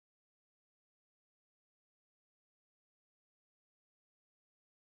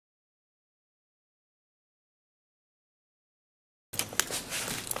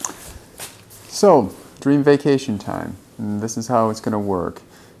So, dream vacation time. And this is how it's going to work.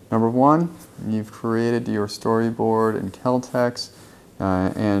 Number one, you've created your storyboard in Celtex,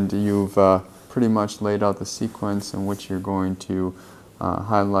 and you've pretty much laid out the sequence in which you're going to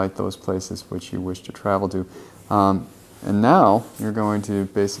highlight those places which you wish to travel to. And now you're going to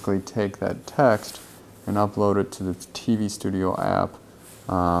basically take that text and upload it to the TV Studio app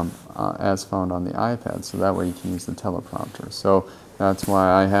as found on the iPad, so that way you can use the teleprompter. So that's why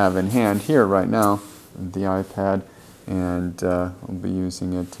I have in hand here right now the iPad, and I'll be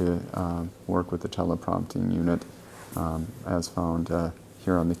using it to work with the teleprompting unit as found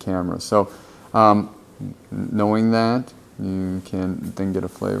here on the camera. So knowing that, you can then get a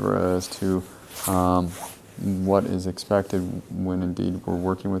flavor as to what is expected when indeed we're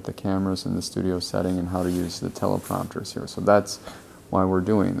working with the cameras in the studio setting and how to use the teleprompters here. So that's why we're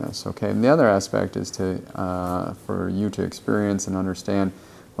doing this, okay? And the other aspect is to for you to experience and understand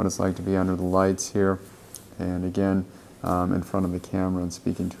what it's like to be under the lights here, and again in front of the camera and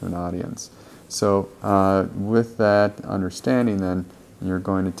speaking to an audience. So with that understanding, then you're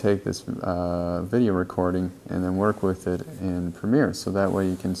going to take this video recording and then work with it in Premiere, so that way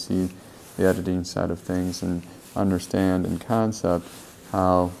you can see the editing side of things and understand in concept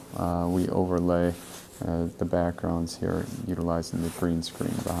how we overlay the backgrounds here, utilizing the green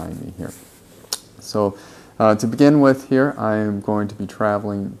screen behind me here. So to begin with here, I am going to be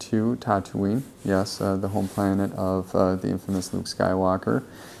traveling to Tatooine, yes, the home planet of the infamous Luke Skywalker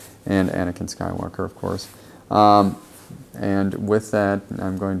and Anakin Skywalker, of course. And with that,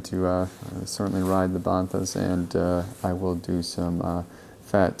 I'm going to certainly ride the Banthas, and I will do some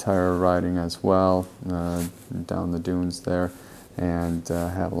fat tire riding as well down the dunes there, and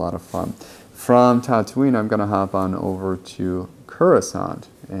have a lot of fun. From Tatooine, I'm going to hop on over to Coruscant,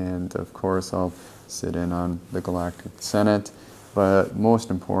 and of course I'll sit in on the Galactic Senate, but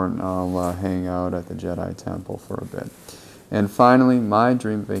most important, I'll hang out at the Jedi Temple for a bit. And finally, my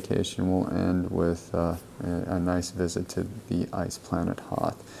dream vacation will end with a nice visit to the ice planet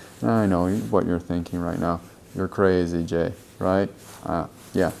Hoth. Now, I know what you're thinking right now. You're crazy, Jay, right?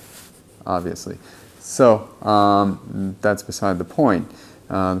 Yeah, obviously. So that's beside the point.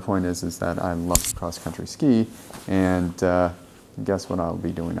 The point is that I love cross-country ski, and guess what I'll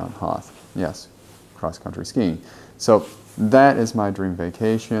be doing on Hoth? Yes, cross-country skiing. So that is my dream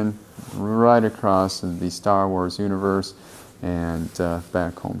vacation, right across the Star Wars universe, and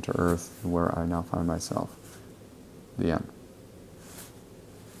back home to Earth, where I now find myself. The end.